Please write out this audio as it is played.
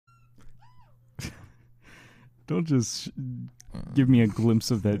Don't just give me a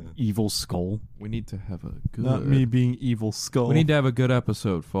glimpse of that evil skull. We need to have a good. Not me being evil skull. We need to have a good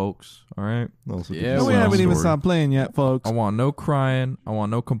episode, folks. All right. Also, Yeah, No, we well, haven't even story. stopped playing yet, folks. I want no crying. I want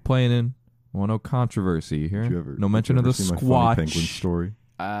no complaining. I want no controversy here. Did you ever, No mention did you of the ever see my funny penguin squatch. story.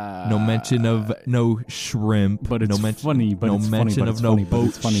 No mention of no shrimp. But it's no mention, funny. But no it's mention funny, of no boat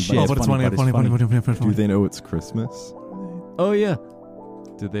It's funny. shit. Oh, but it's funny, funny. Do they know it's Christmas? Oh yeah.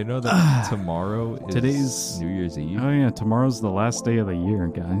 Do they know that tomorrow is Today's- New Year's Eve? Oh yeah. Tomorrow's the last day of the year,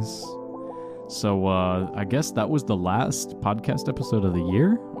 guys. So I guess that was the last podcast episode of the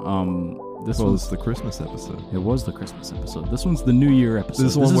year. This Well, was it's the Christmas episode. it was the Christmas episode. This one's the New Year episode.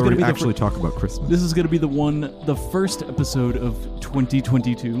 This is one where gonna we be the actually talk about Christmas. This is going to be the first episode of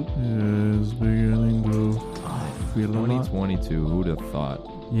 2022. Is beginning to feel a lot. 2022. Who'd have thought?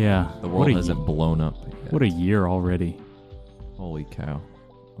 Yeah. The world what a, hasn't blown up yet. What a year already. Holy cow.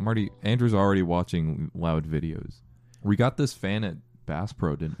 Andrew's already watching loud videos. We got this fan at Bass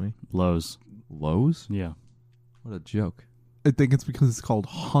Pro, didn't we? Lowe's. Lowe's? Yeah. What a joke. I think it's because it's called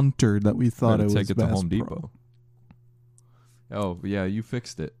Hunter that we thought Better it was take it to Bass Home Pro. Depot. Oh, yeah, you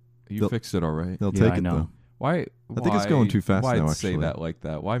fixed it. You They'll- fixed it all right. They'll Yeah, take I it know. though. Why? I think it's going too fast why now, say actually. that like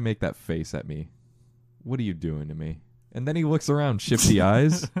that? Why make that face at me? What are you doing to me? And then he looks around, shifty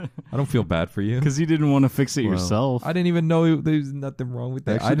eyes. I don't feel bad for you. Because you didn't want to fix it Well, yourself. I didn't even know there's nothing wrong with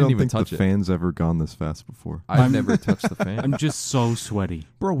I that. actually I didn't don't even think touch the it. fan's ever gone this fast before. I've never touched the fan. I'm just so sweaty.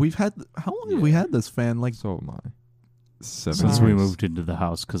 Bro, we've had how long have we had this fan? Like So am I. 7 Since we years. moved into the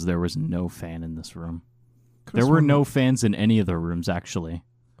house, because there was no fan in this room. could've There were sworn no fans in any of the rooms, actually.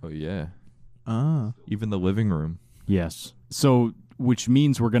 Oh yeah. Ah, Even the living room. Yes. So, which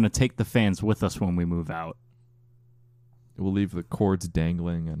means we're going to take the fans with us when we move out. We'll leave the cords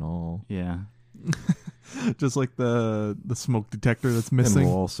dangling and all. Yeah. just like the smoke detector that's And missing.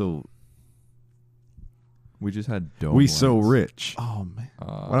 we'll also We just had dome we so lights. rich. Oh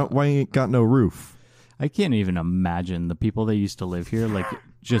man, Why ain't got no roof? I can't even imagine the people that used to live here, like,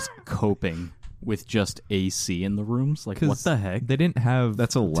 just coping with just AC in the rooms. Like, what 'Cause the heck? They didn't have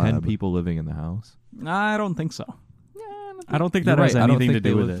That's a 10 lab. people living in the house. I don't think so. I don't think You're that has right. I don't anything to think they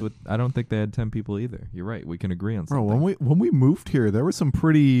do with lived it. I don't think they had 10 people either. You're right. We can agree on bro, something. when we moved here, there were some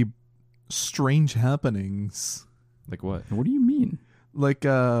pretty strange happenings. Like what? What do you mean? Like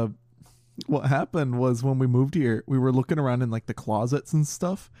what happened was when we moved here, we were looking around in like the closets and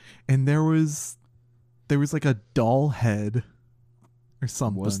stuff, and there was like a doll head or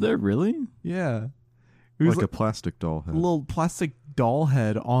something. Was there really? Yeah. It was Like a plastic doll a head. little plastic doll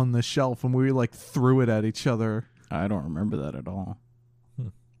head on the shelf, and we like threw it at each other. I don't remember that at all.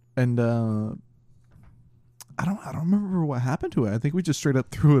 And I don't remember what happened to it. I think we just straight up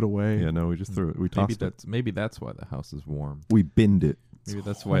threw it away. Yeah, no, we just threw it. We Maybe tossed it. that's why the house is warm. We binned it. Maybe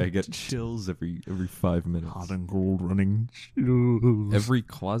that's why I get chills every 5 minutes. Hot and cold running. Every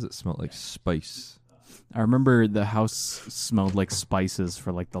closet smelled like spice. I remember the house smelled like spices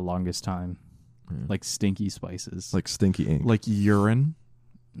for like the longest time. Yeah. Like stinky spices. Like stinky ink. Like urine.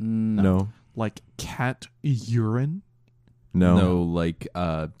 no. Like cat urine. No, like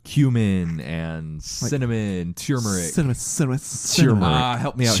cumin and cinnamon, turmeric. Cinnamon.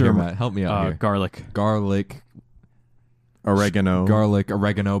 Help me out here, Matt. Help me out here. Garlic. Garlic, Oregano.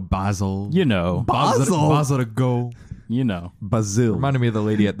 oregano, basil. You know. Basil to go. You know. Basil. Reminded me of the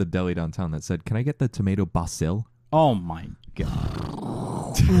lady at the deli downtown that said, "Can I get the tomato basil?" Oh my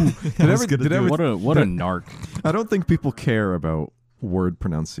god. Did What a narc. I don't think people care about word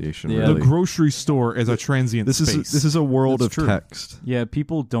pronunciation. Yeah. the Really. grocery store is a transient This space. is a world That's of true. text. Yeah,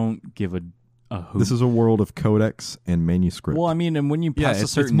 people don't give a hoot. This is a world of codex and manuscript. well, I mean, and when you yeah, pass a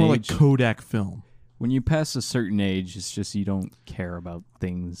it's certain more age, like Kodak film. when you pass a certain age, it's just you don't care about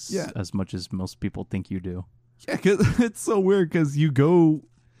things Yeah. as much as most people think you do. Yeah, 'cause it's so weird because you go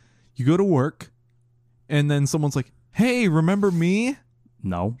to work, and then someone's like, "Hey, remember me?"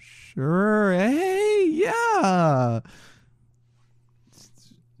 No. Sure. Hey, yeah.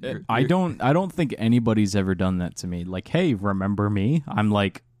 I don't think anybody's ever done that to me. Like, hey, remember me? I'm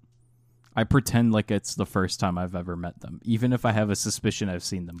like, I pretend like it's the first time I've ever met them, even if I have a suspicion I've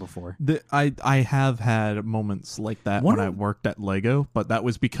seen them before. I have had moments like that One when I of- worked at Lego, but that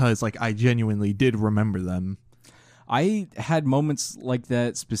was because like I genuinely did remember them. I had moments like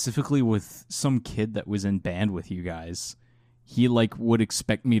that specifically with some kid that was in band with you guys. He like would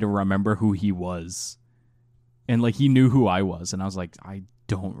expect me to remember who he was. And like he knew who I was, and I was like, I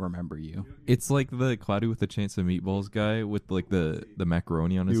don't remember you. It's like the Cloudy with a Chance of Meatballs guy with like the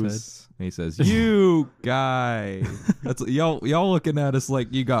macaroni on his He head. was- And he says, "You guy." That's y'all looking at us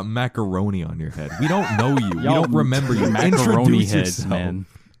like you got macaroni on your head. We don't know you. We Y'all don't remember you. macaroni Introduce heads, yourself. man.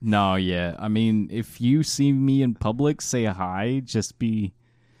 No, yeah. I mean, if you see me in public, say hi. Just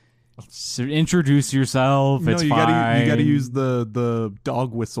introduce yourself. No, It's you fine. gotta use the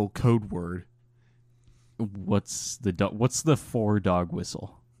dog whistle code word. What's the for dog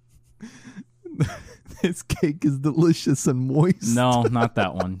whistle? This cake is delicious and moist. No, not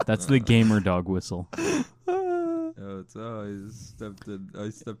that one. That's the gamer dog whistle. I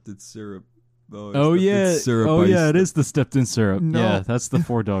stepped in syrup. Oh yeah, it is the stepped in syrup. No. Yeah, that's the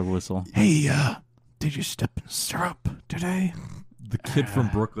for dog whistle. Hey, did you step in syrup today? The kid from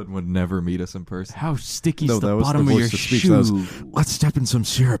Brooklyn would never meet us in person. How sticky's No, the that was bottom the of your voice to speech. shoe? That was, let's step in some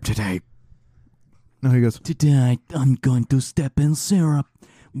syrup today. No, he goes. Today I'm going to step in syrup.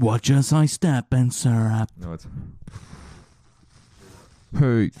 Watch as I step in syrup. No, it's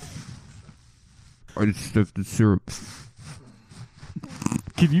Hey, I just stepped in syrup.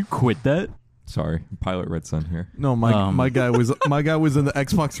 Can you quit that? sorry, Pilot Red Sun here. No, my guy was in the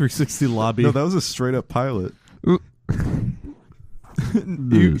Xbox 360 lobby. No, that was a straight up pilot.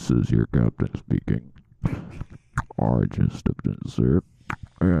 This is your captain speaking. I just stepped in syrup.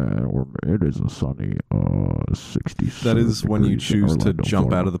 And it is a sunny 67 That is when you degrees in choose to Orlando, jump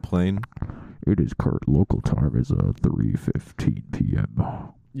Florida. out of the plane. It is current local time is 3:15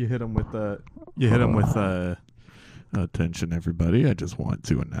 p.m. You hit him with attention, everybody. I just want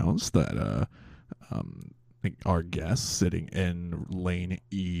to announce that our guest sitting in lane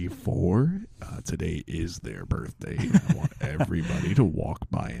E4 today is their birthday. I want everybody to walk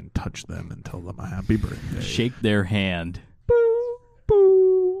by and touch them and tell them a happy birthday. Shake their hand.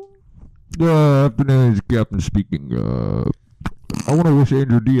 Afternoon, is Captain speaking. I want to wish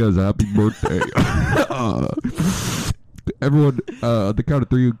Andrew Diaz a happy birthday. Everyone, on the count of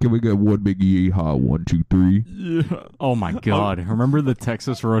three, can we get one big yeehaw? 1, 2, 3. Oh my god! Remember the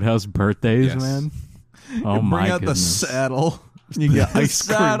Texas Roadhouse birthdays, Yes. man? Oh Bring my out the goodness! saddle. You get ice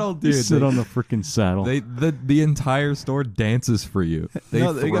cream. Saddle, You dude. sit on the freaking saddle. The entire store dances for you. They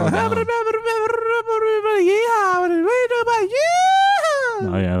No, they throw go, down.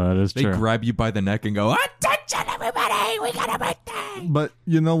 Oh yeah, that is They true. grab you by the neck and go, "Attention, everybody! We got a birthday!" But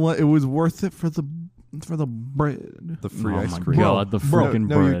you know what? It was worth it for the bread. The free Oh ice my cream. god, the freaking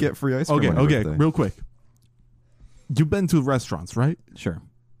no, you bread. get free ice cream. Okay, on your okay, birthday. real quick. You've been to restaurants, right? Sure.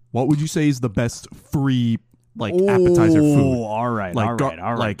 What would you say is the best free appetizer food? All right, Like all right,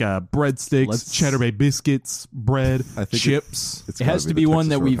 all right. breadsticks, Let's- cheddar bay biscuits, bread, I think chips. It's It has gotta to the be one Texas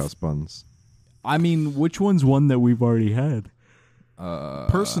that we've- Roadhouse buns. I mean, which one's one that we've already had?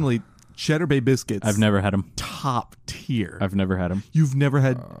 Personally, cheddar bay biscuits. I've never had them. top tier. I've never had them. You've never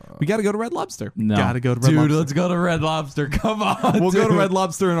had. We got to go to Red Lobster. No. Gotta go to Red Dude, Lobster. let's go to Red Lobster. Come on. We'll go to dude. Red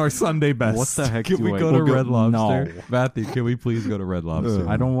Lobster in our Sunday best. What the heck? Can do we I- go to we'll Red Lobster? No. Matthew, can we please go to Red Lobster?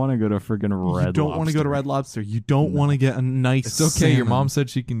 I don't want to go to freaking Red You don't want to go to Red Lobster. You don't want to get a nice. It's okay. Your salmon. mom said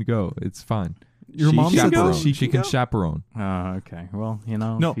she can go. It's fine. Your She mom said chaperone. that She can go? chaperone. Oh, okay. Well, you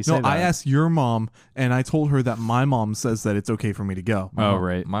know. No, if you say no. I that. asked your mom, and I told her that my mom says that it's okay for me to go. Oh,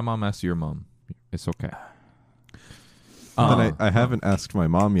 right. My mom asked your mom. It's okay. Then I haven't asked my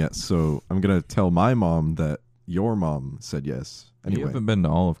mom yet, so I'm gonna tell my mom that your mom said yes. You Anyway, haven't been to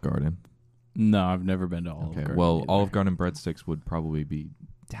Olive Garden. No, I've never been to Olive Okay. Garden. Well, either. Olive Garden breadsticks would probably be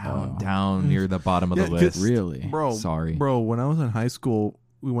down, Oh. down near the bottom of Yeah, the 'cause- list. Really? Bro, Sorry. bro. When I was in high school,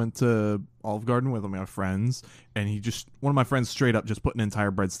 we went to Olive Garden with my friends, and one of my friends straight up just put an entire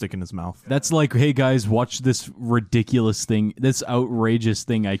breadstick in his mouth. That's like, hey guys, watch this ridiculous thing, this outrageous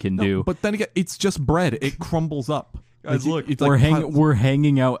thing I can do. But then again, it's just bread. It crumbles up. Guys, look, it's we're piles- we're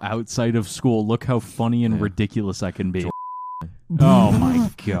hanging out outside of school. Look how funny and ridiculous I can be. Oh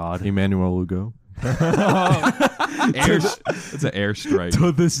my god! Emmanuel Lugo. It's an airstrike.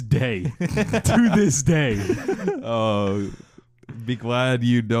 To this day, to this day. Oh, be glad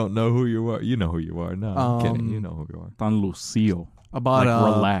you don't know who you are. You know who you are. No, I'm kidding. You know who you are. Don Lucio. About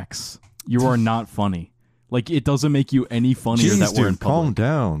Like, relax. You are not funny. Like, it doesn't make you any funnier Jeez, that we're in dude, calm public.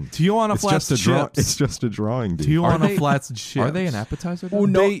 down. Tijuana It's Flats just a draw. chips. It's just a drawing, dude. Tijuana they- Flats chips. Are they an appetizer? Oh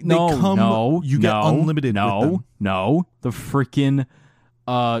though? no! They come- no! you get no, unlimited with No, them. no, the freaking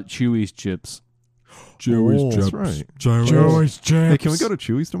Chewy's chips. Chewy's That's right. Chewy's chips. Hey, can we go to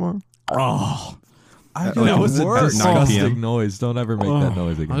Chewy's tomorrow? Oh, I That was a work. 9 disgusting p.m. noise. Don't ever make that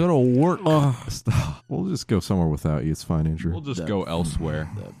noise I again. gotta work. We'll just go somewhere without you. It's fine, Andrew. We'll just go elsewhere.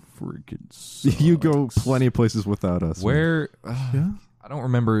 that freaking. You go plenty of places without us. man. Where? Yeah. I don't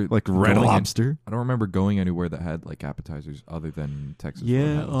remember Like Red going Lobster? I don't remember going anywhere that had like appetizers other than Texas.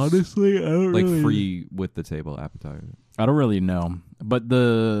 Yeah, Roadhouse. honestly, I don't like really. free with the table appetizer. I don't really know, but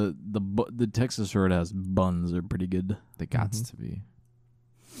the Texas Roadhouse buns are pretty good. They gots to be.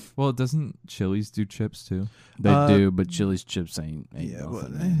 Well, doesn't Chili's do chips too? They do, but Chili's chips ain't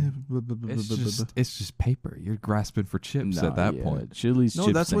nothing. It's just paper. You're grasping for chips at that point. Chili's No,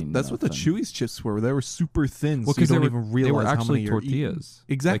 chips that's what ain't the nothing. Chouy's chips were. They were super thin, Well, so you because don't they even were realize how actually many you're eating. tortillas.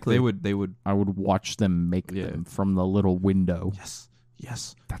 Exactly. Like they would. I would watch them make Yeah. them from the little window. Yes.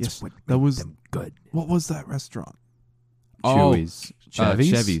 That's what that made was them good. What was that restaurant? Chewy's.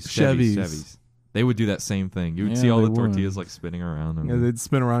 Chevy's? Chevy's. They would do that same thing. You would Yeah, see all they the would. tortillas like spinning around. And Yeah, they'd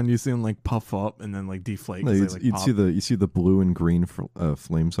spin around. You see them like puff up and then like deflate. No, 'cause they, you'd, like, you'd pop. see the blue and green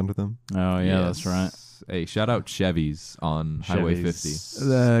flames under them. Oh, yeah, that's right. Hey, shout out Chevy's on Highway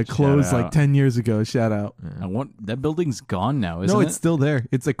 50. Closed Shout like out. 10 years ago. Shout out. I want that building's gone now, isn't No, it? it's still there.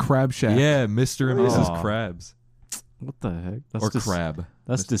 It's a crab shack. Yeah, Mr. and Oh. Mrs. Crabs What the heck? That's or dis- Crab.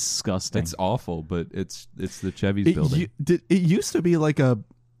 That's disgusting. It's awful, but it's the Chevy's It, building. it used to be like a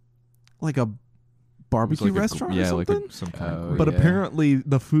It was barbecue like a- restaurant yeah, or something. like some kind Oh, of. But yeah. apparently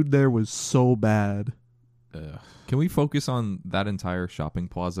the food there was so bad. Ugh. Can we focus on that entire shopping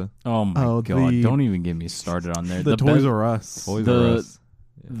plaza? Oh my Oh, god! the- Don't even get me started on there. The be- Toys R Us. Toys The- R Us.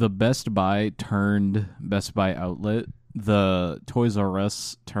 the Best Buy turned Best Buy outlet. The Toys R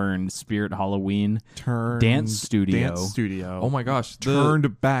Us turned Spirit Halloween. Turned Dance studio. Dance studio. Oh my gosh!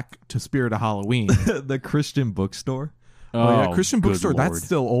 Turned back to Spirit of Halloween. the Christian bookstore. Oh, yeah, Christian good Bookstore. Lord. That's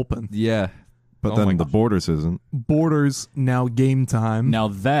still open. Yeah, But Oh my then the gosh. Borders isn't. Borders now game time. Now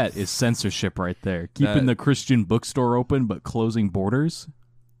that is censorship right there. Keeping That- the Christian bookstore open but closing Borders.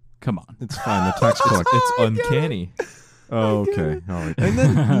 Come on. It's fine. The tax collector. it's uncanny. Oh, okay. All right. And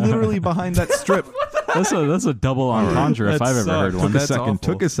then literally behind that strip, That's a double entendre if That I've ever heard sucks. one. That's Took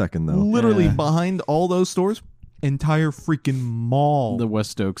awful. a second though. literally Yeah. behind all those stores, entire freaking mall, The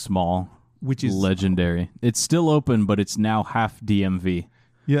West Oaks Mall. which is Legendary. It's still open, but it's now half DMV.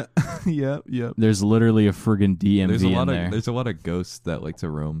 yeah, yeah. There's literally a friggin' DMV in there. There's a lot of ghosts that like to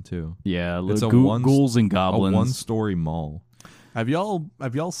roam too. Yeah, It's a ghouls and A goblins. one-story mall. Have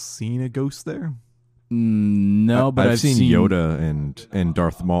y'all seen a ghost there? No, but I've seen Yoda and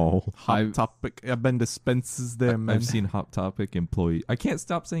Darth Maul. Hot Topic. I've been to Spence's there, man. I've seen Hop Topic employee. I can't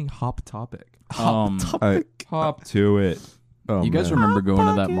stop saying Hop Topic. I, Hop to it. oh, You guys man. remember going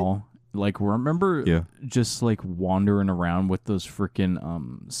to that mall? Like, remember Yeah. just like wandering around with those freaking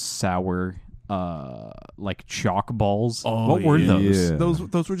sour like chalk balls? What were those? Yeah.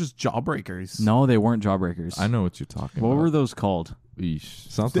 Those were just jawbreakers. No, they weren't jawbreakers. I know what you're talking What about. were those called? Eesh.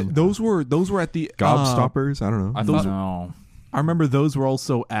 Something. Those were at the Gobstoppers? I don't know. I those- thought No. I remember those were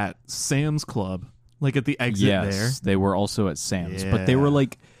also at Sam's Club, like at the exit Yes, they were also at Sam's, but they were Yeah.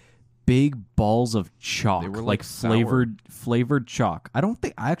 like big balls of chalk, They were, like like, sour. flavored chalk. I don't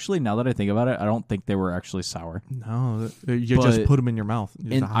think actually now that I think about it, I don't think they were actually sour. there. No, you just But- put them in your mouth.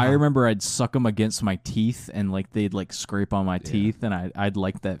 Just, And I remember I'd suck them against my teeth, and like they'd like scrape on my teeth, and I'd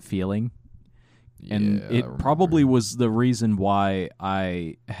like that feeling. And Yeah, I it remember. probably was the reason why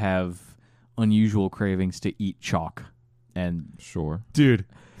I have unusual cravings to eat chalk. And Sure. dude,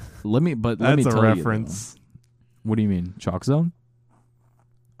 let me tell that's a you, though. reference. What do you mean, Chalk Zone?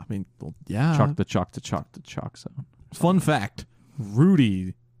 I mean, well, yeah. Chalk the chalk zone. Fun fact: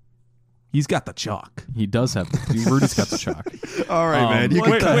 Rudy, he's got the chalk. He does have. Rudy's got the chalk. All right, man. You Wait,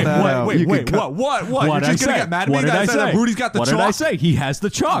 can cut wait, that wait, out. wait, You can wait, cut- what? What'd You're I just gonna say? get mad at me What did that I said that say? Rudy's got the What chalk? did I say? He has the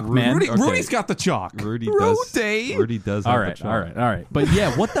chalk, man. Rudy, Okay. Rudy's got the chalk. Rudy Rudy. does. All have right, the all right, all right. But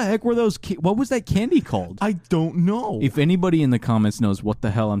yeah, what the heck were those? What was that candy called? I don't know. If anybody in the comments knows what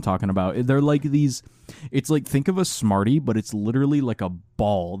the hell I'm talking about, they're like these. It's like, think of a Smartie, but it's literally like a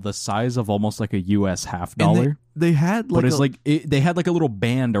ball the size of almost like a U.S. $half And dollar. they had like But it's they had like a little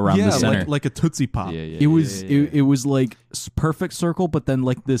band around the center. like a Tootsie Pop. Yeah, yeah. it was yeah. it was like perfect circle, but then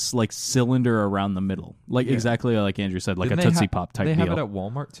like this like cylinder around the middle, like exactly like Andrew said, like Didn't a they Tootsie ha- Pop type They deal. have it at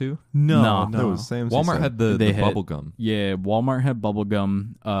Walmart too. No. No, That was Sam's. you Walmart said. had the They had- bubble gum. Yeah, Walmart had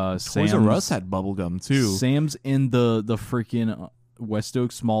bubblegum. Toys R Us had bubblegum too. Sam's in the freaking West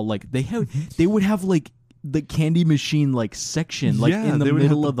Oaks Mall. Like they would have like the candy machine like section like in the they would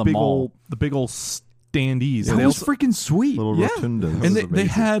have middle of the big mall. Old, the big old standees. That They was also- freaking sweet. little yeah. rotundas. and they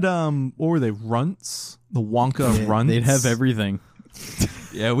had what were they? Runts, the Wonka Runts. They'd have everything.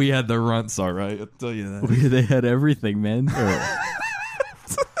 Yeah, we had the runts. All right, I'll tell you that. They had everything, man.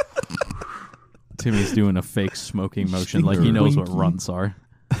 Timmy's doing a fake smoking motion like he knows what Winky. runts are.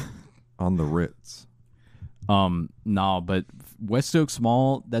 on the Ritz. No, but West Oaks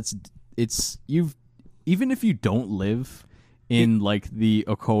Mall, even if you don't live in like the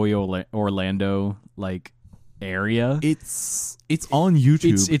Ocoee, Orlando like area, It's on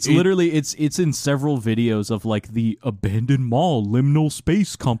YouTube. it's literally it's in several videos of like the abandoned mall liminal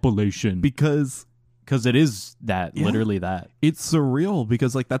space compilation. because because it is that Yeah. literally that. It's surreal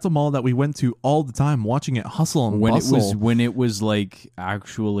because like that's a mall that we went to all the time, watching it hustle and bustle. When it was like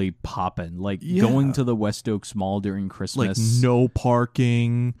actually popping, like Yeah. going to the West Oaks Mall during like Christmas. no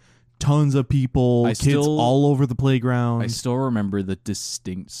parking, tons of people, kids all over the playground. I still remember the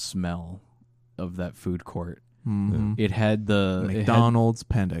distinct smell of that food court. Mhm. It had the McDonald's,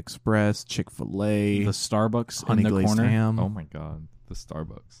 Panda Express, Chick-fil-A, the Starbucks honey in the glazed corner, ham, Oh my god, the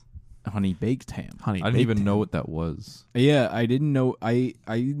Starbucks. honey baked ham. honey. I didn't baked even know ham. what that was. Yeah, I didn't know. I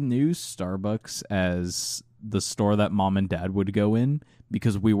knew Starbucks as the store that mom and dad would go in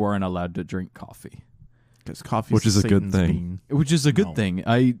because we weren't allowed to drink coffee, 'Cause coffee, Which is a good Satan's thing. bean. which is a good No. thing.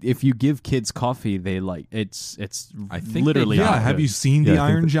 If you give kids coffee, they like it's I think literally they Yeah, die. have you seen Yeah, the I think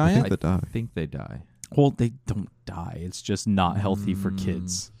Iron that- I Giant? think they die. I think they die. well, they don't die. It's just not healthy for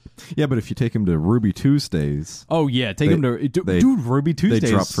kids. Yeah, but if you take him to Ruby Tuesdays, Oh yeah, take They- them to they- dude. Ruby Tuesdays. they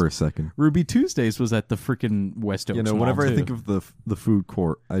drop for a second. Ruby Tuesdays was at the freaking West Oaks. You know, Mall, whenever I too. think of the food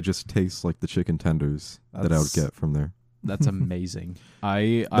court, I just taste like the chicken tenders that I would That's- get from there. That's amazing.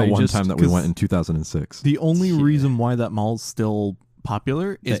 The one time that we 'cause went in 2006. The only Yeah. reason why that mall's still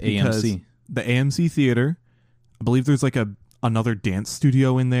popular is The because AMC. the AMC theater. I believe there's like another dance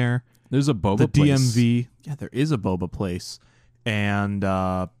studio in there. There's a boba The place. DMV. Yeah, there is a boba place, and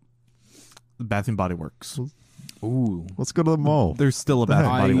Bath and Body Works. Ooh. Let's go to the mall. There's still a Bath and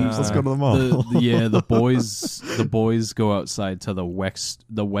Body I- Works. Let's go to the mall. The boys go outside to the West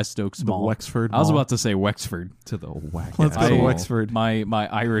Oaks The Mall. Wexford. I was Mall. about to say Wexford. To the whack. Let's go to I- Wexford. My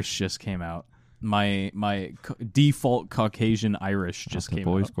Irish just came out. My default Caucasian Irish just the came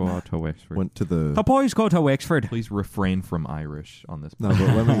boys out. go out to Wexford. Went to the The boys go to Wexford. Please refrain from Irish on this. no,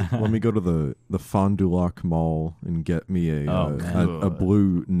 but let me go to the Fond du Lac Mall and get me Oh, man. a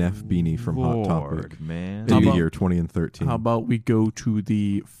blue Neff beanie from Hot Topic. Lord, man. How Baby about- year 2013. How about we go to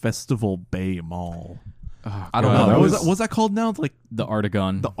the Festival Bay Mall? I don't God. know. that was- what's that called now? Like The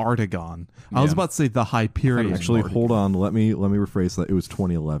Artagon. the Artagon. I was Yeah. about to say the Hyperion. Actually, hold on. Let me rephrase that. It was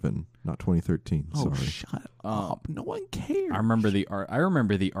 2011, not 2013. Oh, Sorry. shut up! No one cares. I remember the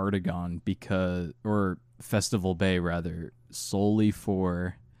Artagon because or Festival Bay rather solely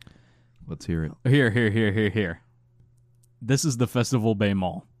for Let's hear it. here. This is the Festival Bay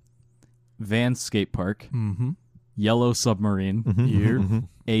Mall. Van Skate Park, Mm-hmm. Yellow Submarine, Here. Mhm.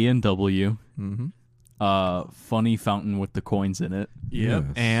 A&W, Mm-hmm. funny fountain with the coins in it. Yep.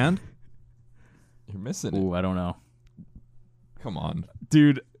 Yes. And You're missing it. Ooh, I don't know. Come on.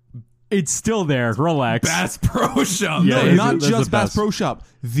 Dude, it's still there. Relax. Bass Pro Shop. Yeah, no, it's- not that's just the Bass best. Pro Shop.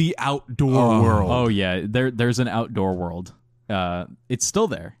 The outdoor world. Oh yeah, there's an outdoor world. It's still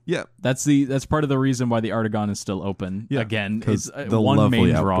there. yeah. That's part of the reason why the Artagon is still open. Yeah, Again, Because is the one lovely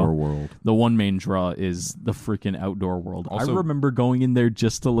main outdoor draw. world. The one main draw is the freaking outdoor world. Also- I remember going in there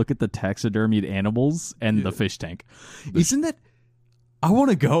just to look at the taxidermied animals and the fish tank. Isn't that? I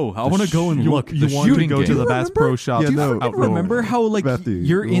want to go. I want to go and look. You The want to shooting go to game. the Bass Pro Shop? Yeah, Do you no, freaking outdoor remember world. how like Matthew,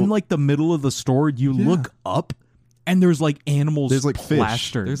 you're in well- like the middle of the store, you look up, and there's like animals There's like fish.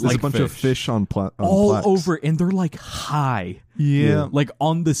 plastered, There's like a bunch of fish on, on all plaques. over, and they're like high, Yeah. like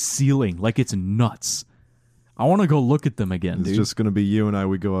on the ceiling, like it's nuts. I want to go look at them again, It's dude. just going to be you and I.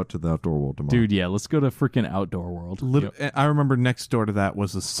 We go out to the outdoor world tomorrow. Dude, yeah, let's go to freaking outdoor world. I remember next door to that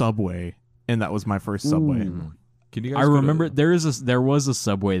was a Subway, and that was my first Subway. Ooh. Can you guys I go remember to- there was a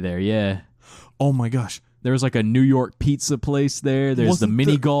Subway there. Yeah, Oh my gosh. there was like a New York pizza place there. There's Wasn't the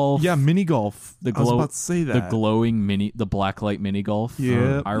mini golf. Yeah, mini golf. The I was glow- about to say the that. glowing the blacklight mini golf.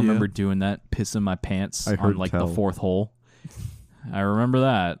 Yeah, I remember doing that, pissing my pants I on heard like tell. the fourth hole. I remember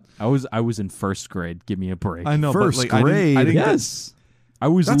that. I was in first grade. Give me a break. I know, First but like, grade? I didn't get- yes, I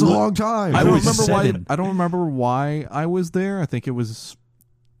was. That's a li- long time. I don't was remember why. 7. I don't remember why I was there. I think it was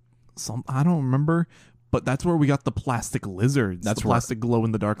I don't remember. But that's where we got the plastic lizards. That's the where- plastic glow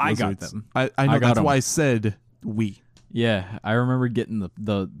in the dark I got lizards. them. I know. I got That's them. why I said we. Yeah, I remember getting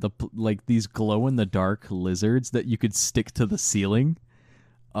the like these glow in the dark lizards that you could stick to the ceiling.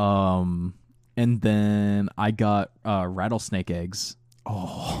 And then I got rattlesnake eggs.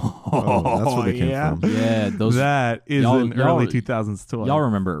 Oh, that's where they came yeah. from. Yeah, those That is y'all- an y'all- early 2000s toy. y'all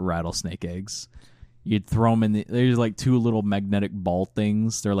remember rattlesnake eggs. You'd throw them in there's like two little magnetic ball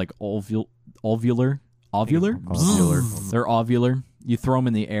things. They're like ovular. Ovular. They're ovular. You throw them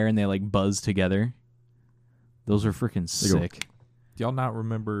in the air and they like buzz together. Those are freaking go. sick. Do y'all not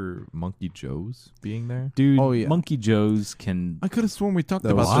remember Monkey Joe's being there? Dude, Oh, yeah. Monkey Joe's can I could have sworn we talked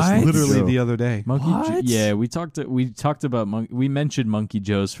That about was this just literally Joe. the other day. Yeah, we talked about we mentioned Monkey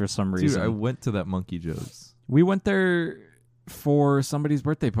Joe's for some Dude, reason. I went to that Monkey Joe's. We went there for somebody's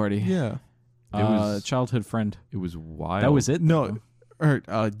birthday party. Yeah. It was- childhood friend. It was wild. That was it. No. Or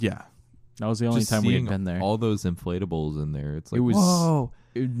yeah. That was the only Just time we had seeing been there. all those inflatables in there. It's like, It was- whoa.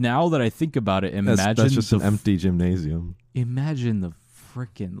 Now that I think about it, imagine That's just the an empty gymnasium. imagine the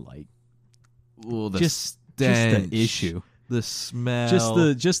freaking like Ooh, the just stench, the issue, the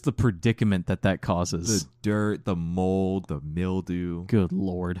smell, just the predicament that causes. the dirt, the mold, the mildew. Good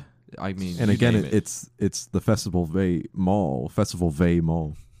Lord. I mean, And you again, name it. it's the Festival Bay Mall,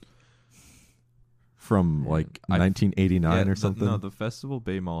 from like I- 1989 or something. No, the Festival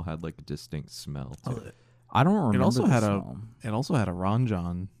Bay Mall had like a distinct smell to it. I don't remember. It also the had smell. It also had a Ron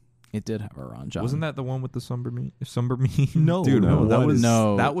John. It did have a Ron John. Wasn't that the one with the Summer Meme? No, Dude, no, that what was is-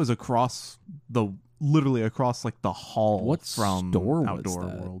 No. that was across literally across like the hall. What from store was Outdoor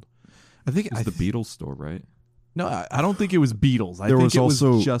that? World? I think It's the Beatles store, right? No, I don't think it was Beatles. I there think was it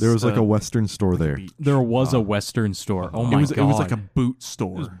also was just there was like a West. Western store there. There was a Western store. Oh my god. It was like a boot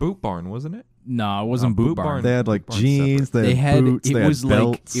store. It was Boot Barn, wasn't it? No, it wasn't Boot Barn. They had like Barn's jeans, separate. they had boots, it they was had like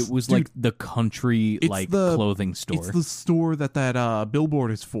belts. it was Dude, like the country it's like the- clothing store. It's the store that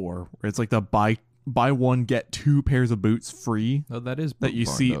billboard is for. Where it's like the buy one get two pairs of boots free No, that is Boot that you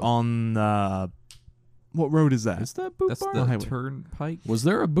Barn, see though. on what road is that? Is that Boot That's Barn? the Highway. Turnpike. Was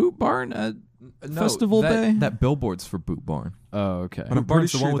there a Boot Barn at No, Festival that, Bay? That billboard's for Boot Barn. Oh, okay. But I'm Boot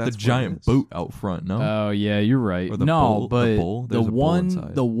Barn's pretty the one sure with the that's what it giant is. boot out front. No, Oh yeah, you're right. Or the No, bull- the but bull? the There's a bull one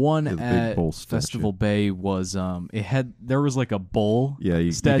inside. the one Yeah, the big at bull statue. Festival Bay was there was like a bull. Yeah,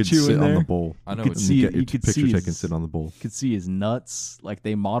 you could statue sit in on there. the bowl. I know could what And see you it- get your you could picture see taken, his- sit on the bowl. You could see his nuts. Like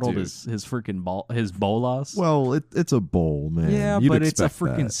they modeled Dude. his freaking his bolas. Well, it's a bowl, man. yeah, You'd but it's a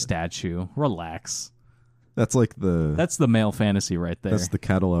expect freaking that. statue. Relax. That's like the That's the male fantasy right there. that's the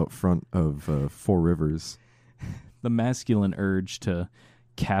cattle out front of Four Rivers. The masculine urge to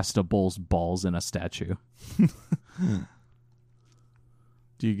cast a bull's balls in a statue.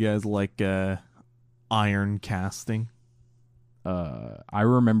 Do you guys like iron casting? I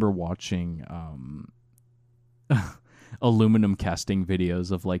remember watching aluminum casting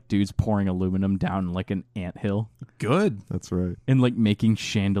videos of like dudes pouring aluminum down like an anthill Good, That's right. and like making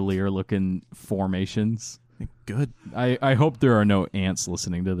chandelier looking formations. good. I hope there are no ants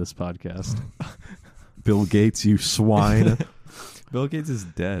listening to this podcast. Bill Gates, you swine. Bill Gates is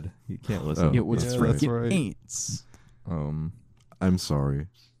dead. You can't listen. Oh, It was that's freaking right. ants. I'm sorry.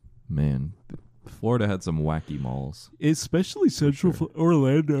 Man, Florida had some wacky malls. Especially Central sure.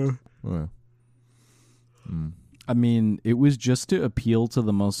 Orlando. Yeah. I mean, it was just to appeal to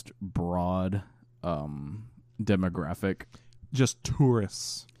the most broad demographic. Just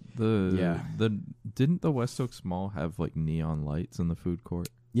tourists. Didn't the West Oaks Mall have like neon lights in the food court?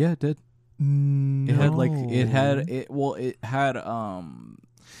 Yeah, it did. No. It had like it had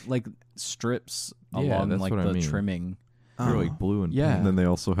like strips Yeah, along that's like what I the mean. trimming. They're like blue and Yeah. And then they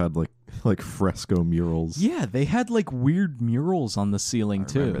also had like fresco murals. Yeah, they had like weird murals on the ceiling I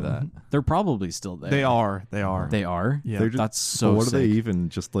too. remember that. They're probably still there. They are. They are. They are. Yeah. They're just- That's so But what sick. are they even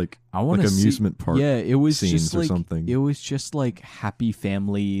just like I want to amusement park? Yeah, it was scenes just or like something? it was just like happy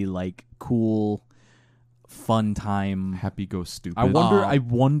family, like cool, fun time. Happy Go Stupid. I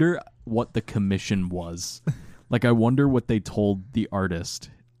wonder what the commission was. Like I wonder what they told the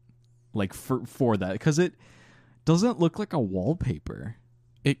artist like for that, because it doesn't look like a wallpaper.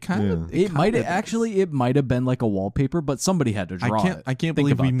 It kind of. It might it might have been like a wallpaper, but somebody had to draw it. I can't Think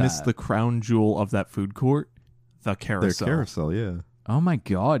believe we about missed that. the crown jewel of that food court, the Their carousel. carousel, yeah. Oh my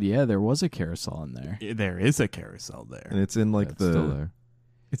god, yeah, there was a carousel in there. There is a carousel there. And it's in like It's still the there.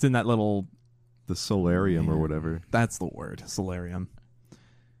 It's in that little. solarium or whatever. That's the word, solarium.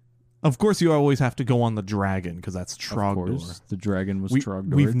 Of course, you always have to go on the dragon because that's Of Trogdor. course, the dragon was We,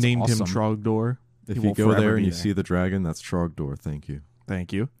 Trogdor. We've It's named awesome. him Trogdor. If He you will go forever there be and you there. see the dragon, that's Trogdor. Thank you.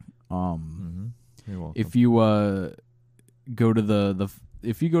 Thank you. You're welcome. If you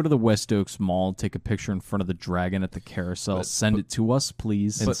go to the West Oaks Mall, take a picture in front of the dragon at the carousel, send it to us,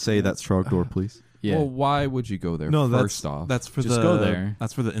 please. And say that's Trogdor, please. yeah. Well, why would you go there? No, first off, that's for Just the go there.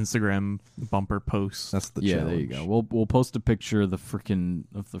 That's for the Instagram bumper post. That's the yeah, challenge. there you go. We'll post a picture of the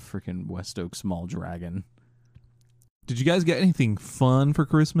freaking West Oaks Mall dragon. Did you guys get anything fun for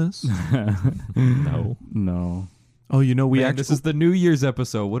Christmas? No. Oh, you know we Man, actually. this is the New Year's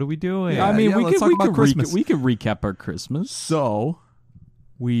episode. What are we doing? Yeah, I mean, we let's could talk about Christmas. we could recap our Christmas. So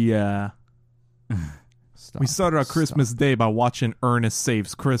we Stop. we started our Christmas day by watching Ernest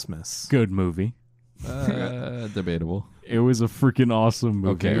Saves Christmas. Good movie. Debatable. It was a freaking awesome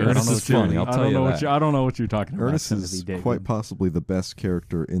movie. Okay, I don't Ernest know is what you're- funny, I'll I tell don't you know that. I don't know what you're talking about. Ernest Timothy is David. quite possibly the best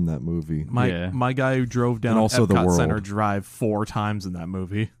character in that movie. My guy who drove down And also the Epcot world. Center Drive 4 times in that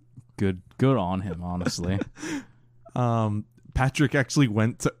movie. good on him, honestly. Patrick actually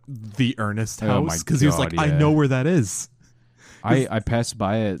went to the Ernest Oh my house because he was God, like, I yeah. know where that is. I passed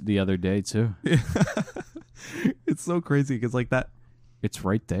by it the other day too. It's so crazy because like that. It's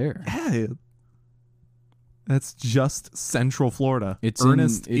right there. Yeah, that's just Central Florida. It's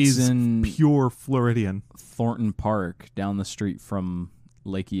Ernest it's is in pure Floridian. Thornton Park down the street from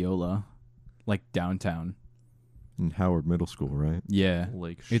Lake Eola, like downtown. In Howard Middle School, right? Yeah,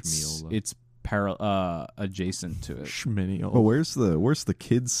 Lake it's Shmiola. adjacent to it. Schminial. Oh, where's the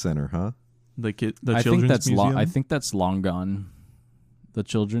kids center, huh? The I think children's that's museum. I think that's long gone. The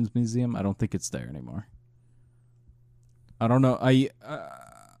children's museum. I don't think it's there anymore. I don't know.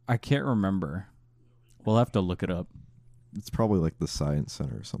 I can't remember. We'll have to look it up. It's probably like the science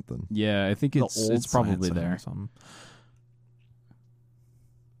center or something. Yeah, I think The it's old probably Science Center or there. something.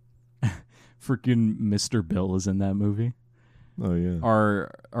 Freaking Mr. Bill is in that movie. Oh yeah.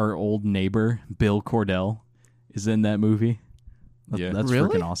 Our old neighbor Bill Cordell is in that movie. Yeah. That's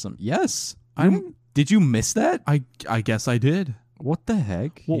Really? freaking awesome. Yes. I didn't. Did you miss that? I guess I did. What the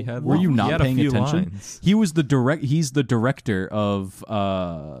heck? He had- Were you he not had a paying few attention? lines. He was he's the director of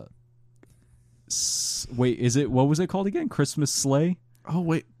wait, what was it called again? Christmas Sleigh? Oh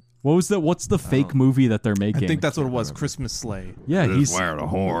wait, What's the fake movie that they're I making? think that's what it was. Christmas Sleigh. yeah, he's the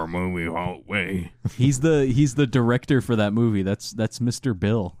horror movie won't we? he's the director for that movie. That's Mr.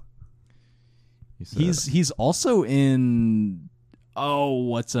 Bill. He said, He's also in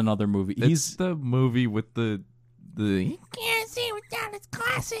what's another movie? it's He's the movie with the can't see without his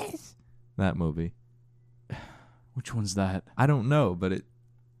glasses. That movie. which one's that? I don't know, but it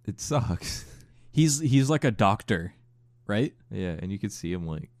sucks. He's like a doctor, right? Yeah, and you could see him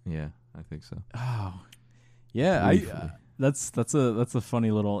like, yeah, I think so. Oh, yeah. Briefly. That's a funny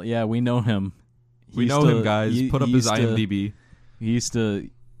little. Yeah, we know him. We He know used him, to- guys. he- Put up he his used to- IMDb. He used to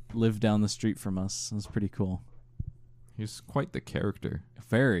live down the street from us. It was pretty cool. He's quite the character.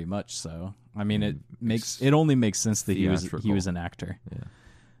 Very much so. I mean, it Ex- only makes sense that he was theatrical. an actor. Yeah.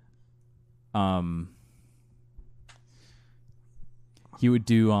 He would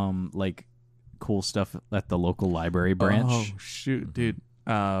do like cool stuff at the local library branch. Oh shoot, dude.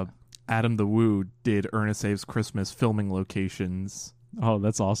 Adam the Woo did Ernest Saves Christmas filming locations. Oh,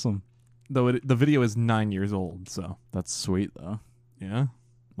 that's awesome. Though the video is 9 years old, so That's sweet though. yeah,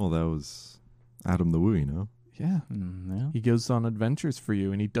 Well, that was Adam the Woo, you know. yeah. Yeah. He goes on adventures for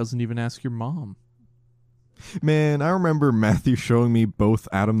you, and he doesn't even ask your mom. Man, I remember Matthew showing me both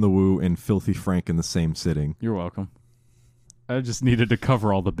Adam the Woo and Filthy Frank in the same sitting. You're welcome. I just needed to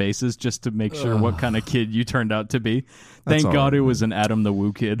cover all the bases just to make sure what kind of kid you turned out to be. That's Thank all God right, it was an Adam the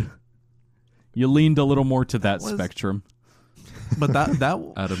Woo kid. You leaned a little more to that spectrum. But that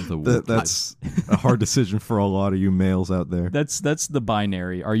Adam the Woo. That's a hard decision for a lot of you males out there. That's the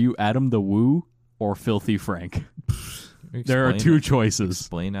binary. Are you Adam the Woo or Filthy Frank? There are Explain two it. choices.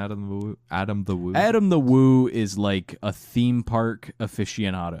 Explain Adam the Woo. Adam the Woo. Adam the Woo is like a theme park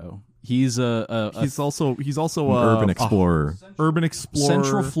aficionado. He's a he's also An urban explorer. urban explorer.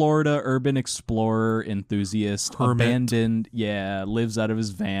 Central Florida urban explorer enthusiast, Hermit. abandoned, lives out of his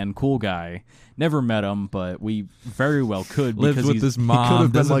van, cool guy. Never met him, but we very well could Lives because with he's, his He mom. could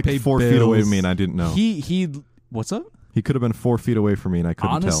have been doesn't like pay 4 feet away bills. from me, and I didn't know. he what's up? He could have been 4 feet away from me, and I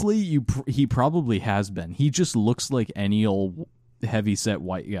couldn't Honestly, he probably has been. He just looks like any old heavy set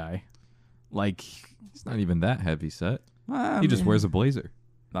white guy. Like He's not even that heavy set. I He just mean, wears a blazer.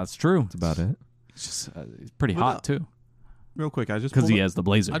 That's true. That's about it. It's just he's pretty Well, hot too Real quick, I just because pulled he up- has the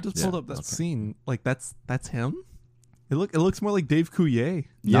blazer. I just Yeah, pulled up that okay. scene. Like that's him. It looks more like Dave Coulier.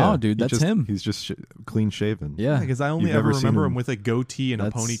 No, dude, he that's just- him. He's just clean shaven. Yeah, Because I only You've ever never seen remember him- him with a goatee and a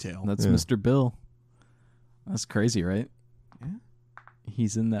that's, ponytail. That's Yeah. Mr. Bill. That's crazy, right? Yeah.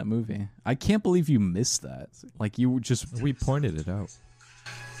 He's in that movie. I can't believe you missed that. Like you just We pointed it out.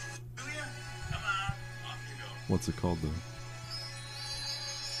 What's it called though?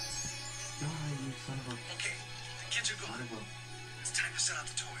 Okay, the kids are gone. It's time to set out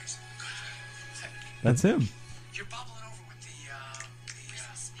the toys. Good. that's him. You're bubbling over with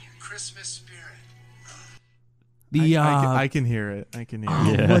the Christmas spirit. The I can hear it. I can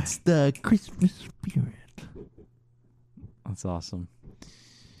hear it. yeah. What's the Christmas spirit? That's awesome.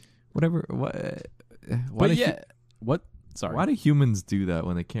 Whatever. What? Why But do yeah, what? Sorry. Why do humans do that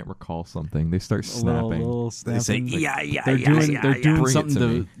when they can't recall something? They start A little- snapping. little They say, snapping. yeah, They're doing Bring it something to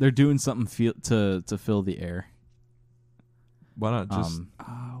me. they're doing something to fill the air. Why not just?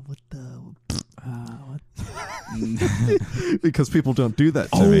 What the? because people don't do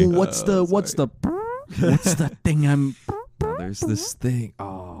that to Oh, me. what's the what's the thing I'm There's this thing.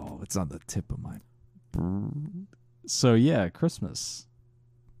 Oh, it's on the tip of my. So yeah, Christmas.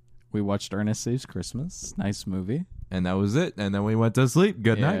 We watched Ernest Saves Christmas. Nice movie. And that was it. And then we went to sleep.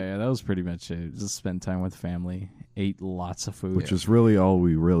 Good night. Yeah, that was pretty much it. Just spend time with family. Ate lots of food. Which is really all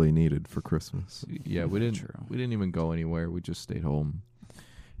we really needed for Christmas. Yeah, we didn't. True. We didn't even go anywhere. We just stayed home,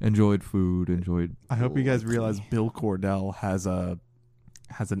 enjoyed food, enjoyed. I hope you guys realize Bill Cordell has an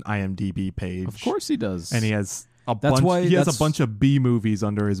IMDb page. Of course he does. And he has a That's bunch. why- He has that's- a bunch of B movies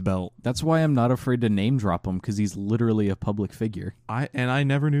under his belt. That's why I'm not afraid to name drop him, because he's literally a public figure. I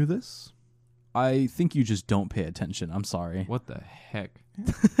never knew this. I think you just don't pay attention. I'm sorry. What the heck?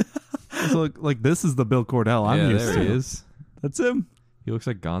 So like this is the Bill Cordell I'm yeah, used there to. he is. That's him. He looks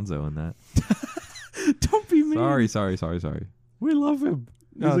like Gonzo in that. Don't be mean. Sorry. We love him.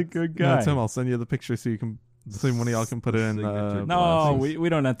 He's a good guy. No, Tim, I'll send you the picture so you can. So one of y'all can put it in. Signature No, glasses. we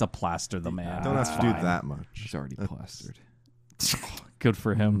don't have to plaster the man. Don't have to do that much. He's already plastered. Good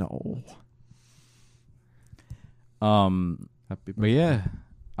for him. No. Happy But yeah.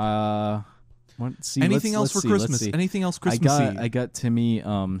 Anything else for Christmas? Anything else Christmassy? I got Timmy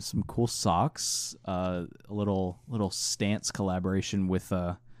some cool socks. A little Stance collaboration with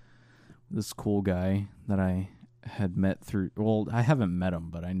this cool guy that I had met through. Well, I haven't met him,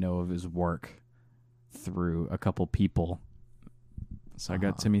 but I know of his work through a couple people. So I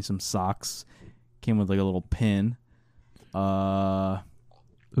got Timmy some socks. Came with like a little pin. Those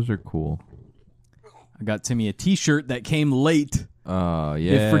are cool. I got Timmy a T-shirt that came late. Yeah.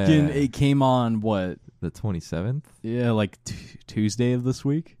 It came on what? The 27th. Yeah, like Tuesday of this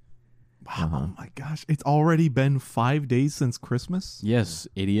week. Wow, oh my gosh. It's already been 5 days since Christmas? Yes,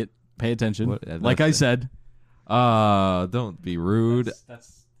 idiot. Pay attention. What- like I said. Don't be rude. It's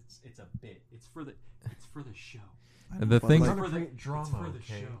a bit. It's for the show. And the thing. like- For the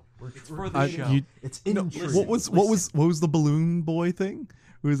show. It's for the I- show. you- It's No, what was the balloon boy thing?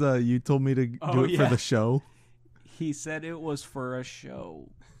 It was you told me to do Oh, it for yeah. the show. He said it was for a show.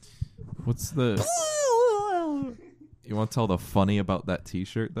 What's the? You want to tell the funny about that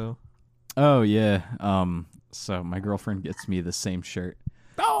T-shirt though? Oh yeah. So my girlfriend gets me the same shirt,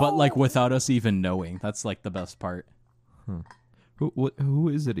 but like without us even knowing. That's like the best part. Who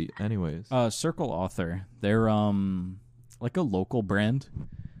is it? Anyways. Circle Author. They're like a local brand.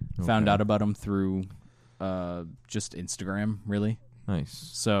 Found Okay. out about them through just Instagram, really. Nice.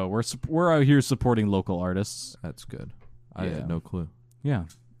 So we're out here supporting local artists. That's good. I Yeah. had no clue. Yeah.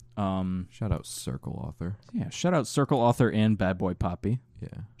 Shout out Circle Author. Yeah. Shout out Circle Author and Bad Boy Poppy.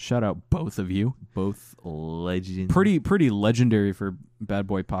 Yeah. Shout out both of you. Both legends. Pretty legendary for Bad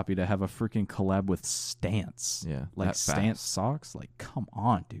Boy Poppy to have a freaking collab with Stance. Yeah. Like that Stance fast. socks. Like, come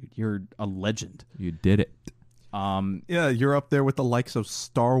on, dude. You're a legend. You did it. Yeah, you're up there with the likes of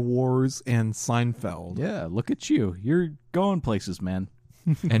Star Wars and Seinfeld. Yeah, look at you. You're going places, man.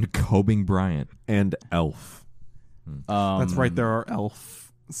 And Kobe Bryant. And Elf. That's right. There are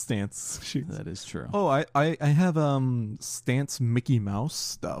Elf Stance shoes. That is true. Oh, I have Stance Mickey Mouse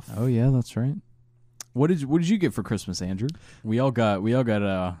stuff. Oh yeah, that's right. What did you get for Christmas, Andrew? We all got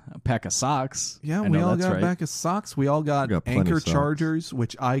a pack of socks. Yeah, I we know all that's got right. a pack of socks. We all got, got plenty Anchor of socks. chargers,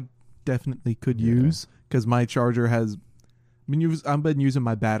 which I definitely could use because my charger has. I've been using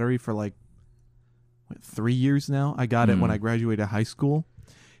my battery for like 3 years now. I got it when I graduated high school,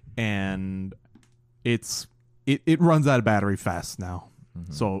 and it runs out of battery fast now.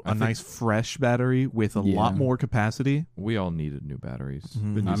 So a nice fresh battery with a lot Yeah. more capacity. We all needed new batteries.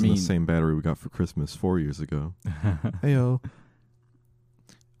 Been I using mean- the same battery we got for Christmas 4 years ago. Heyo.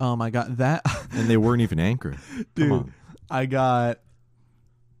 I got that. And they weren't even Anchor. Dude, Come on. I got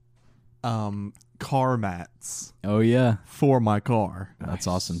car mats Oh yeah, for my car. that's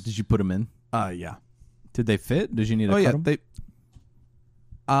awesome. Did you put them in? Yeah. Did they fit? Did you need to Oh cut yeah, them? they.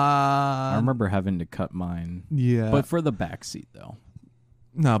 I remember having to cut mine, Yeah, but for the back seat though.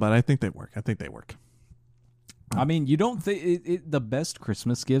 no, but I think they work. I mean, you don't think the best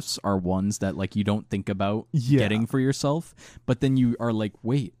Christmas gifts are ones that like you don't think about Yeah. getting for yourself, but then you are like,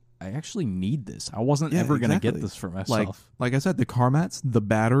 wait, I actually need this. I wasn't Yeah, ever gonna get exactly. this for myself. Like I said, the car mats, the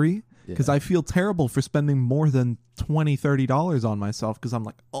battery, because I feel terrible for spending more than $20-$30 on myself because I'm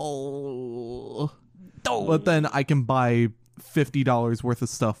like, oh. But then I can buy $50 worth of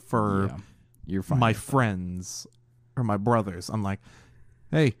stuff for Yeah, you're fine. my with that. friends or my brothers. I'm like,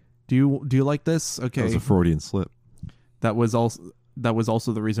 hey, do you like this? That Okay, was a Freudian slip. that was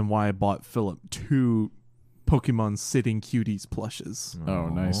also the reason why I bought Philip 2 Pokemon Sitting Cuties plushes Oh,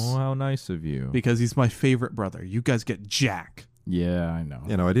 nice. Oh, how nice of you. because he's my favorite brother. You guys get Jack. Yeah, I know.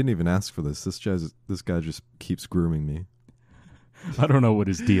 You know, I didn't even ask for this. This guy just keeps grooming me. I don't know what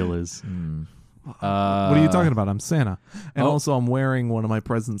his deal is. What are you talking about? I'm Santa. And oh. also I'm wearing one of my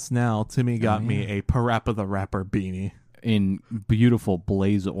presents now. Timmy got me a Parappa the Rapper beanie. in beautiful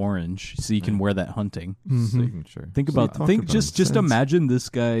blaze orange, so you can wear that hunting. Signature. Think So about you talk think about just sense. imagine this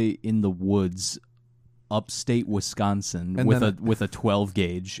guy in the woods, upstate Wisconsin, And with then a 12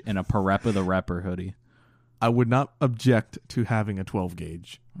 gauge and a Parappa the Rapper hoodie. I would not object to having a 12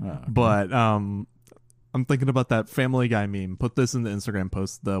 gauge, but I'm thinking about that Family Guy meme. Put this in the Instagram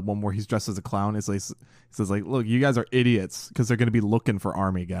post, the one where he's dressed as a clown. It's like, he says like, "Look, you guys are idiots because they're going to be looking for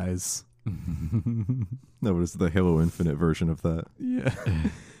army guys." No, but it's the Halo Infinite version of that. Yeah,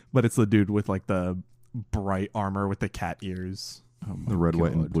 but it's the dude with like the bright armor with the cat ears. The red,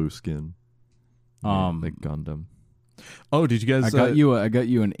 white, and blue skin. The Gundam. Oh, did you guys? I got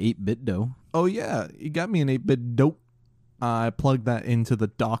you an 8-bit dough. Oh yeah, you got me an 8-bit dope. I plugged that into the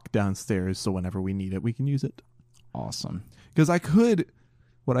dock downstairs, so whenever we need it, we can use it. Awesome. Because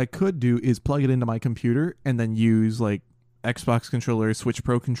what I could do is plug it into my computer and then use like Xbox controller, Switch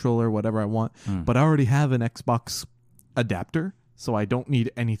Pro controller, whatever I want. But I already have an Xbox adapter, so I don't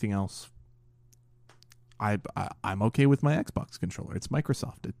need anything else. I'm okay with my Xbox controller. It's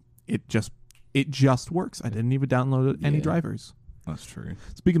Microsoft. It just works. I didn't even download any Yeah. drivers. That's true.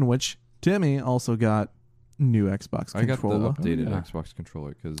 Speaking of which, Timmy also got new Xbox I got controller. the updated yeah. Xbox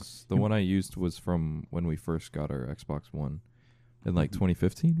controller because the one I used was from when we first got our Xbox One in like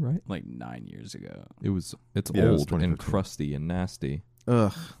 2015, right? Like 9 years ago. It's Yeah, it was old 2015. and crusty and nasty.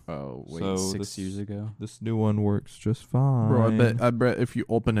 Ugh, Oh, wait, So 6 this- years ago? This new one works just fine. bro! I bet if you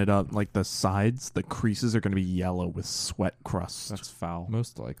open it up, like the sides, the creases are going to be yellow with sweat crust. That's foul.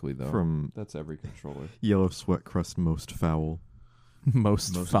 Most likely though. From That's every controller. Yellow Sweat Crust Most Foul.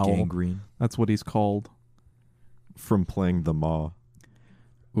 most foul. gangrene. That's what he's called. From playing the Maw.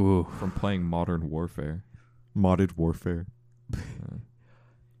 Ooh. From playing Modern Warfare. Modded Warfare.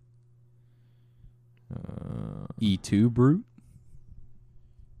 E2 Brute?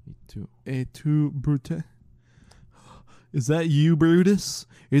 Me too. Et tu, Brute? Is that you, Brutus?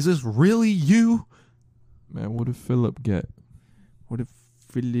 Is this really you? Man, what did Philip get? What if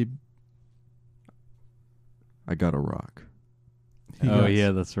Philip? I got a rock.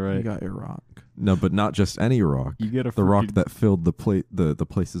 That's You got your rock. No, but not just any rock. You get a The rock freaking- that filled the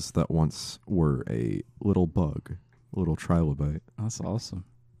places that once were a little bug, a little trilobite. That's awesome.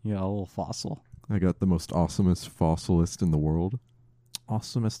 Yeah, a little fossil. I got the most awesomest fossilist in the world,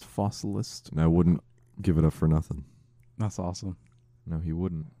 Awesomest fossilist. and I wouldn't give it up for nothing. That's awesome. No, he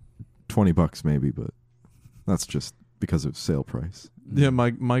wouldn't. $20 maybe, but that's just because of sale price. Yeah, my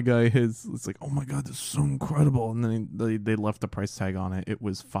guy, it's like, oh my god, this is so incredible, and then they left the price tag on it. It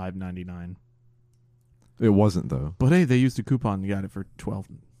was $5.99. It wasn't though. But hey, they used a coupon. You got it for 12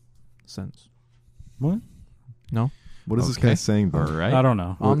 cents. What? No, What is this Okay. guy saying though? All right. I don't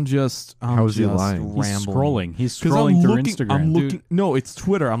know. I'm just. How is he just lying? He's Rambling. scrolling. He's 'Cause scrolling through looking, Instagram. I'm Dude, looking. No, it's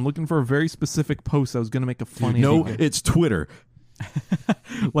Twitter. I'm looking for a very specific post. I was gonna make a funny. No, thing. it's Twitter.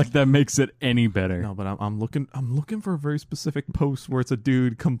 like that makes it any better. No, but I'm looking for a very specific post where it's a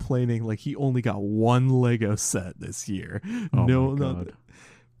dude complaining like he only got one Lego set this year. Oh no, my no. God.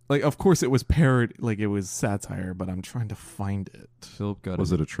 Like, of course, it was parody, like it was satire, but I'm trying to find it. Philip got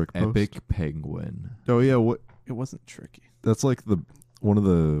Was an it a trick post? epic penguin. Oh yeah, what? It wasn't tricky. That's like one of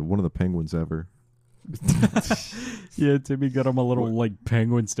the penguins ever. Yeah, Timmy got him a little like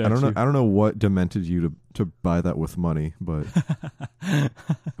penguin statue. I don't know what demented you to buy that with money, but It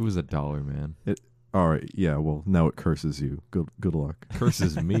was $1, man. all right, yeah. Well, now it curses you. Good luck.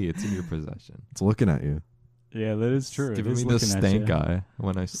 Curses me. It's in your possession. It's looking at you. Yeah, that is true. It's It giving is me the looking at stank you. eye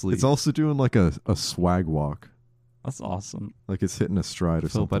when I sleep. It's also doing like a swag walk, That's awesome. like it's hitting a stride or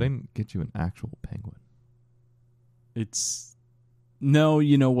Philip, I something. didn't get you an actual penguin. It's no,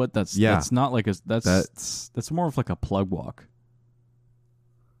 you know what? That's not like a that's more of like a plug walk.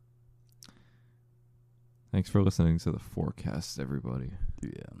 Thanks for listening to the forecast, everybody. Yeah.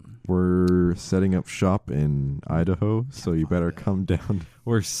 We're setting up shop in Idaho, so you better come down.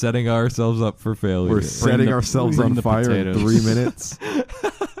 We're setting ourselves up for failure. We're setting the- ourselves bring on the fire potatoes. in 3 minutes.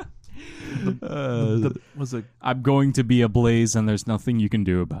 Was a I'm going to be ablaze, and there's nothing you can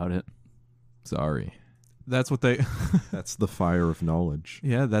do about it. Sorry. that's what they That's the fire of knowledge.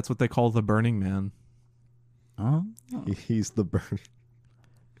 yeah, that's what they call the Burning Man. Oh, He's the burn.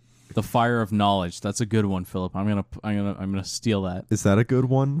 the fire of knowledge. That's a good one, Philip. I'm gonna steal that. Is that a good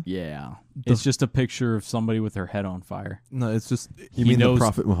one? Yeah, it's just a picture of somebody with their head on fire. No, it's just You He mean knows- the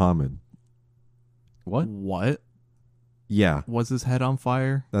Prophet Muhammad? what Yeah, was his head on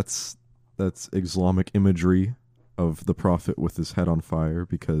fire? that's Islamic imagery of the Prophet with his head on fire,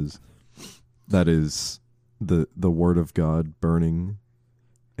 because that is the word of God burning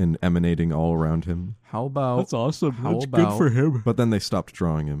and emanating all around him. How about awesome. How That's good about- for him. But then they stopped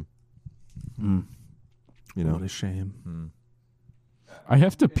drawing him. You know, What a shame. Hmm. I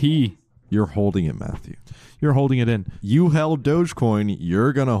have to pee. you're holding it, Matthew. You're holding it in. You held Dogecoin.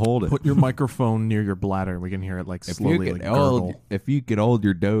 You're gonna hold it. Put your microphone near your bladder. We can hear it like slowly like gurgle. if you could hold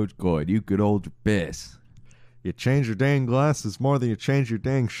your Dogecoin, you could hold your piss. You change your dang glasses more than you change your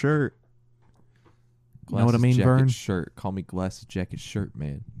dang shirt. You know what I Glasses, mean, jacket, Vern? Shirt. Call me glasses, jacket, shirt,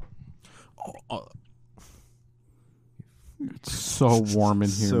 man. It's so warm in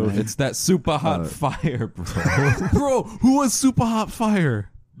here, So man. It's that super hot fire, bro. Bro, who was Super Hot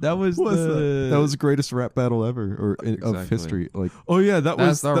Fire? That was That was the greatest rap battle ever, or of Exactly. history. Like, Oh yeah, that That's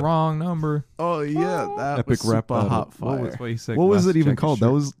was the wrong number. Oh yeah, that Epic was rap Super battle. Hot What Fire. was, what you said, what was glasses, it even jacket, called? That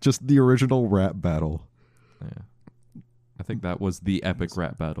shirt? was just the original rap battle. Yeah. I think that was the epic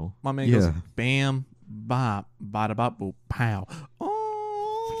rap battle. My man Yeah. goes bam, bop, bada bop, boop, pow.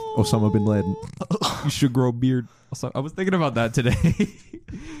 Oh, Osama bin Laden. You should grow a beard. I was thinking about that today.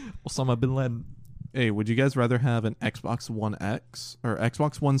 Osama bin Laden. Hey, would you guys rather have an Xbox One X or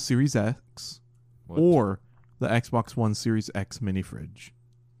Xbox One Series X What? or the Xbox One Series X mini fridge?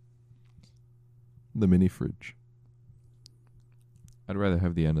 The mini fridge. I'd rather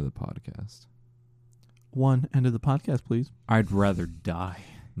have the end of the podcast. One end of the podcast, please. I'd rather die.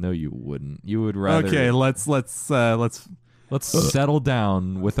 No, you wouldn't. You would rather. Okay, let's Let's settle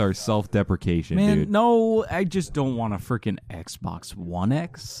down with our self-deprecation, Man, dude. no, I just don't want a freaking Xbox One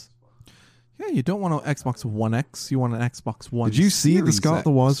X. Yeah, you don't want an Xbox One X. You want an Xbox One. Did you see the Series Scott the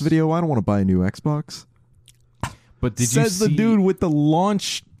X. Woz video? I don't want to buy a new Xbox. But did Says you see the dude with the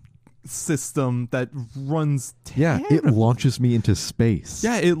launch system that runs. Yeah, it launches me into space.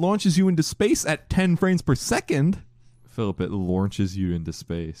 Yeah, it launches you into space at 10 frames per second. Philip? It launches you into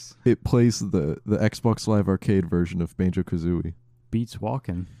space. It plays the Xbox Live Arcade version of Banjo-Kazooie. Beats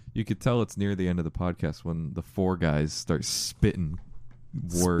walking. You could tell it's near the end of the podcast when the four guys start spitting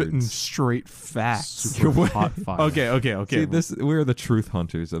words. Spitting straight facts. Super hot fire. Okay. See, we're the truth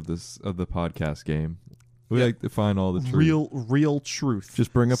hunters of the podcast game. We like to find all the truth. Real truth.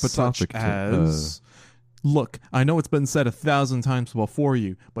 Just bring up a Such topic. as, look, I know it's been said 1,000 times before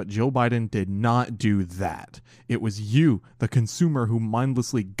you, but Joe Biden did not do that. It was you, the consumer, who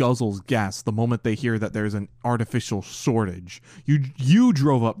mindlessly guzzles gas the moment they hear that there's an artificial shortage. You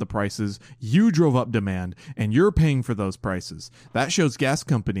drove up the prices, you drove up demand, and you're paying for those prices. That shows gas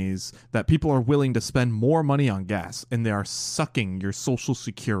companies that people are willing to spend more money on gas, and they are sucking your social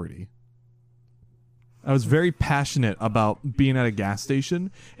security. I was very passionate about being at a gas station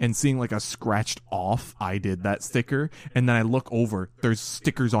and seeing like a scratched off "I did that" sticker, and then I look over, there's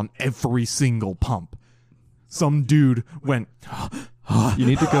stickers on every single pump. Some dude went, You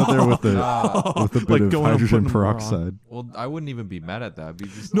need to go there with a bit Like of going and hydrogen putting them peroxide. Well, I wouldn't even be mad at that. I'd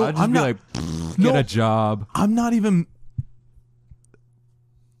just No, be I'm not- like, get No. a job. I'm not even.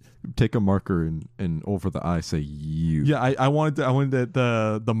 Take a marker and over the eye say you. Yeah, I wanted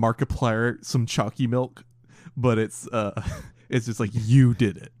the Markiplier some chalky milk, but it's just like you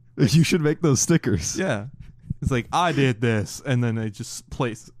did it. You should make those stickers. Yeah, it's like I did this, and then they just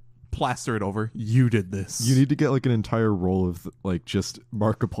plaster it over. You did this. You need to get like an entire roll of like just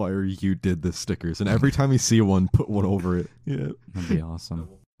Markiplier you did this stickers, and every time you see one, put one over it. Yeah. That'd be awesome.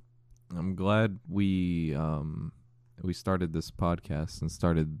 I'm glad we started this podcast and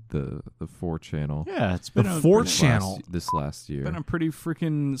started the 4 channel Yeah, it's been The a, 4 been a- channel. this last year. been a pretty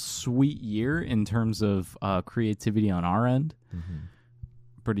freaking sweet year in terms of creativity on our end. Mhm.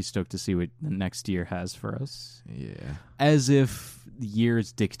 Pretty stoked to see what the next year has for us. Yeah. As if the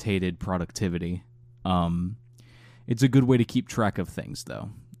years dictated productivity. It's a good way to keep track of things, though.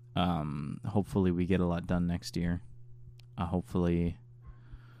 Hopefully we get a lot done next year. Hopefully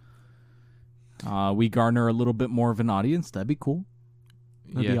we garner a little bit more of an audience. That'd be cool.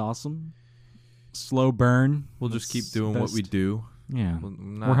 That'd be awesome. Slow burn. We'll just keep That's doing what we best. do. Yeah.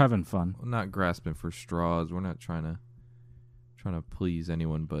 We're We're having fun. not grasping for straws. We're not trying to please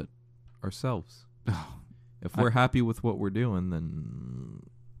anyone but ourselves. If we're happy with what we're doing, then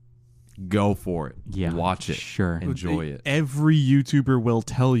go for it. Yeah. Watch it. Sure. Enjoy it. Every YouTuber will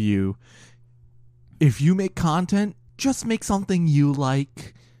tell you, if you make content, just make something you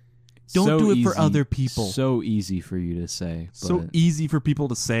like. Don't So do it for easy- other people. So easy for you to say. So but easy for people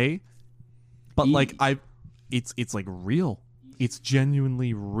to say, but E- like it's like real. It's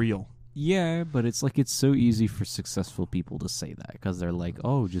genuinely real. yeah, but it's like it's so easy for successful people to say that because they're like,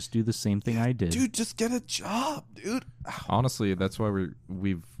 "Oh, just do the same thing I did." Dude, just get a job, dude. Honestly, that's why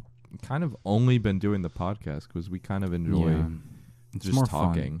we've kind of only been doing the podcast because we kind of enjoy Yeah. It's just more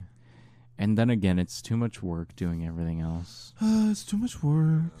talking. fun. And then again, it's too much work doing everything else. It's too much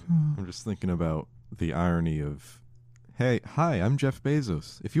work. I'm just thinking about the irony of, hey, hi, I'm Jeff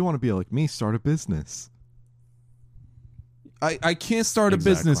Bezos. If you want to be like me, start a business. I can't start a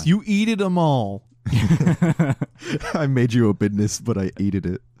Exactly. business. You eated them all. I made you a business, but I hated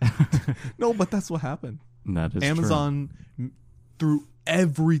it. No, but that's what happened. That is Amazon threw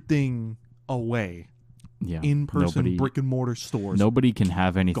everything away. true. Yeah. In-person brick and mortar stores. Nobody can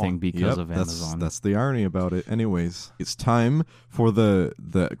have anything Gone. because Yep, of Amazon. That's the irony about it. Anyways, it's time for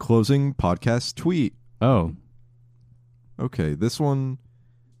the closing podcast tweet. Oh, Okay, this one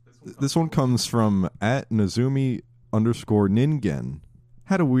comes from @Nazumi_Ningen.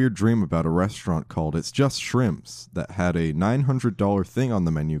 Had a weird dream about a restaurant called It's Just Shrimps that had a $900 thing on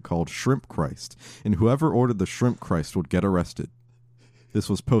the menu called Shrimp Christ, and whoever ordered the Shrimp Christ would get arrested. This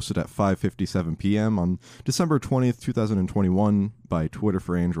was posted at 5:57 p.m. on December 20th, 2021 by Twitter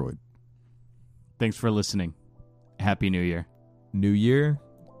for Android. thanks for listening. Happy New Year. New year,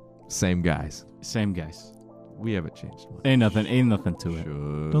 same guys. Same guys. We haven't changed much. Ain't nothing to it.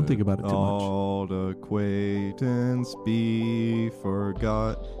 Don't think about it too much. Old acquaintance be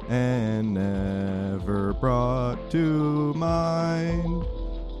forgot and never brought to mind.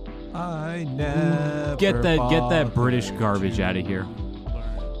 I never Get that bothered British garbage you. out of here.